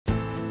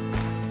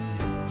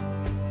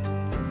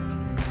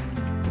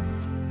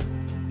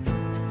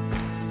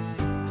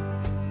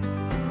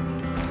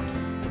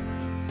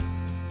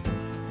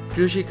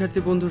প্রিয়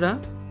শিক্ষার্থী বন্ধুরা,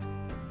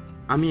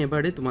 আমি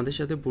এবারে তোমাদের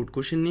সাথে বোর্ড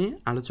কোশ্চেন নিয়ে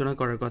আলোচনা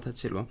করার কথা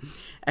ছিল।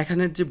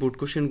 এখানের যে বোর্ড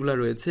কোশ্চেনগুলো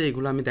রয়েছে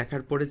এগুলো আমি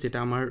দেখার পরে যেটা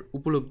আমার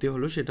উপলব্ধি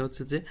হলো সেটা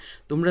হচ্ছে যে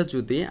তোমরা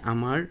যদি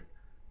আমার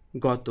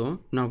গত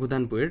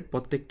নবদান বইয়ের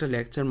প্রত্যেকটা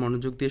লেকচার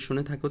মনোযোগ দিয়ে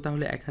শুনে থাকো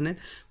তাহলে এখানের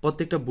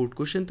প্রত্যেকটা বোর্ড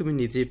কোশ্চেন তুমি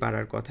নিজেই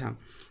পারার কথা।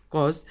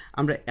 কজ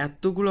আমরা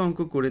এতগুলো অঙ্ক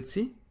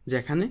করেছি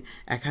যেখানে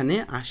এখানে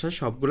আসা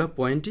সবগুলো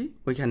পয়েন্টই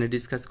ওইখানে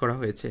ডিসকাস করা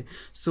হয়েছে।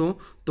 সো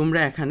তোমরা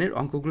এখানের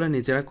অঙ্কগুলো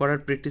নিজেরা করার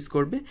প্র্যাকটিস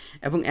করবে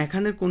এবং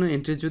এখানের কোনো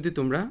এন্ট্রি যদি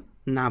তোমরা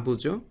না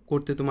বুঝো,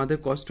 করতে তোমাদের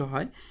কষ্ট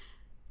হয়,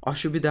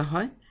 অসুবিধা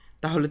হয়,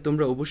 তাহলে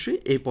তোমরা অবশ্যই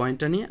এই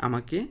পয়েন্টটা নিয়ে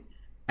আমাকে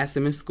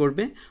এসএমএস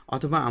করবে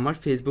অথবা আমার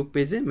ফেসবুক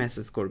পেজে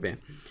মেসেজ করবে।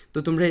 তো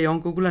তোমরা এই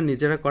অঙ্কগুলো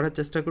নিজেরা করার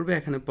চেষ্টা করবে।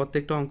 এখানে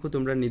প্রত্যেকটা অঙ্ক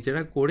তোমরা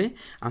নিজেরা করে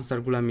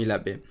আনসারগুলো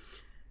মিলাবে।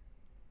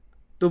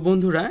 তো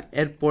বন্ধুরা,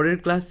 এর পরের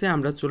ক্লাসে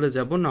আমরা চলে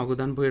যাব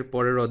নবদান বইয়ের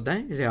পরের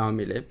অধ্যায় রেওয়া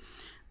মিলে।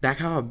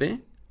 দেখা হবে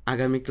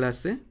আগামী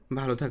ক্লাসে।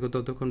 ভালো থাকো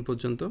ততক্ষণ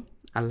পর্যন্ত।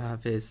 আল্লাহ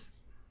হাফেজ।